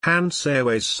Hanse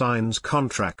Airways signs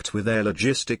contract with Air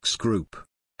Logistics Group.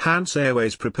 Hanse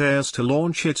Airways prepares to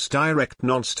launch its direct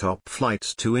non-stop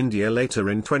flights to India later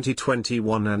in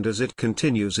 2021, and as it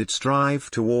continues its drive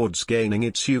towards gaining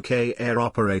its UK Air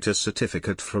Operator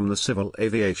certificate from the Civil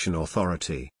Aviation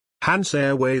Authority, Hanse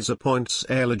Airways appoints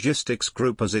Air Logistics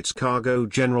Group as its cargo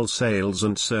general sales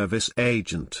and service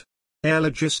agent. Air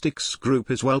Logistics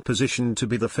Group is well positioned to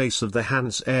be the face of the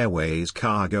Hanse Airways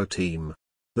cargo team.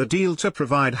 The deal to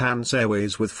provide Hanse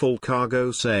Airways with full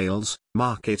cargo sales,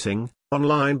 marketing,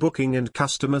 online booking and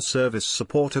customer service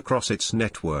support across its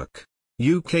network.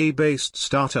 UK-based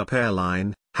startup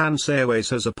airline, Hanse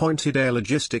Airways has appointed Air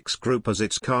Logistics Group as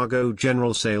its cargo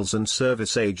general sales and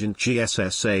service agent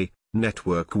GSSA,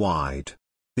 network-wide.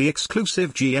 The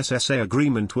exclusive GSSA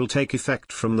agreement will take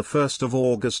effect from the 1st of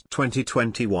August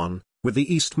 2021, with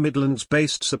the East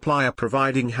Midlands-based supplier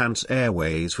providing Hanse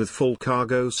Airways with full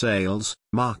cargo sales,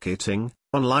 marketing,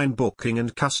 online booking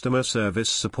and customer service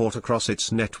support across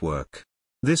its network.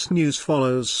 This news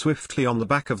follows swiftly on the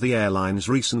back of the airline's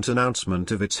recent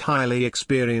announcement of its highly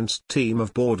experienced team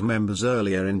of board members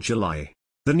earlier in July.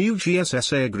 The new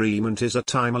GSSA agreement is a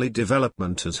timely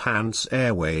development as Hanse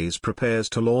Airways prepares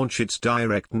to launch its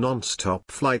direct non-stop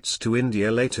flights to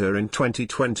India later in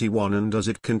 2021, and as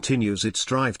it continues its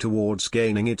drive towards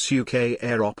gaining its UK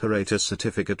Air Operator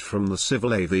certificate from the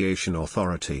Civil Aviation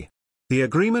Authority. The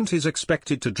agreement is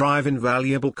expected to drive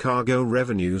invaluable cargo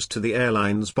revenues to the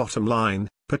airline's bottom line,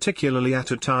 particularly at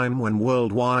a time when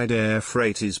worldwide air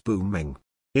freight is booming.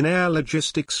 In Air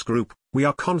Logistics Group, we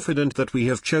are confident that we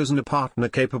have chosen a partner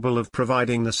capable of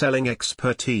providing the selling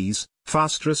expertise,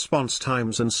 fast response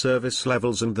times and service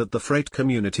levels, and that the freight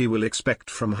community will expect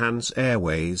from Hanse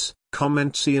Airways,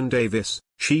 comments Ian Davis,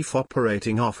 Chief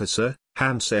Operating Officer,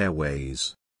 Hanse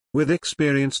Airways. With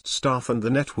experienced staff and the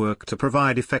network to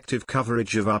provide effective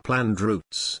coverage of our planned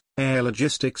routes, Air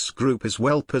Logistics Group is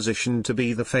well positioned to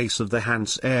be the face of the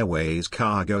Hanse Airways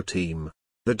cargo team.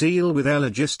 The deal with Air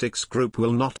Logistics Group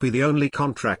will not be the only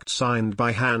contract signed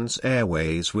by Hanse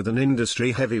Airways with an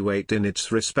industry heavyweight in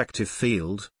its respective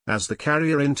field, as the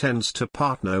carrier intends to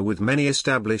partner with many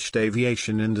established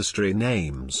aviation industry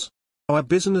names. Our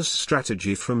business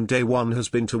strategy from day one has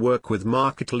been to work with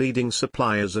market-leading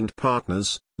suppliers and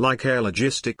partners, like Air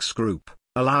Logistics Group,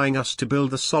 allowing us to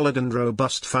build the solid and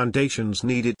robust foundations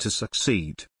needed to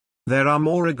succeed. There are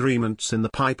more agreements in the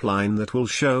pipeline that will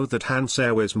show that Hanse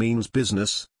Airways means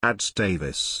business, adds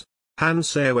Davis.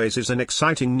 Hanse Airways is an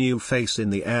exciting new face in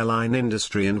the airline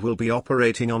industry and will be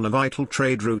operating on a vital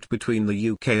trade route between the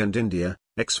UK and India,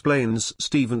 explains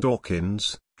Stephen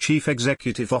Dawkins, Chief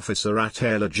Executive Officer at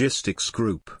Air Logistics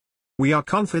Group. We are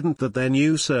confident that their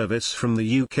new service from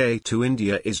the UK to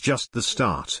India is just the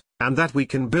start, and that we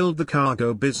can build the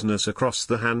cargo business across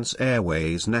the Hanse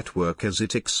Airways network as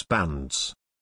it expands.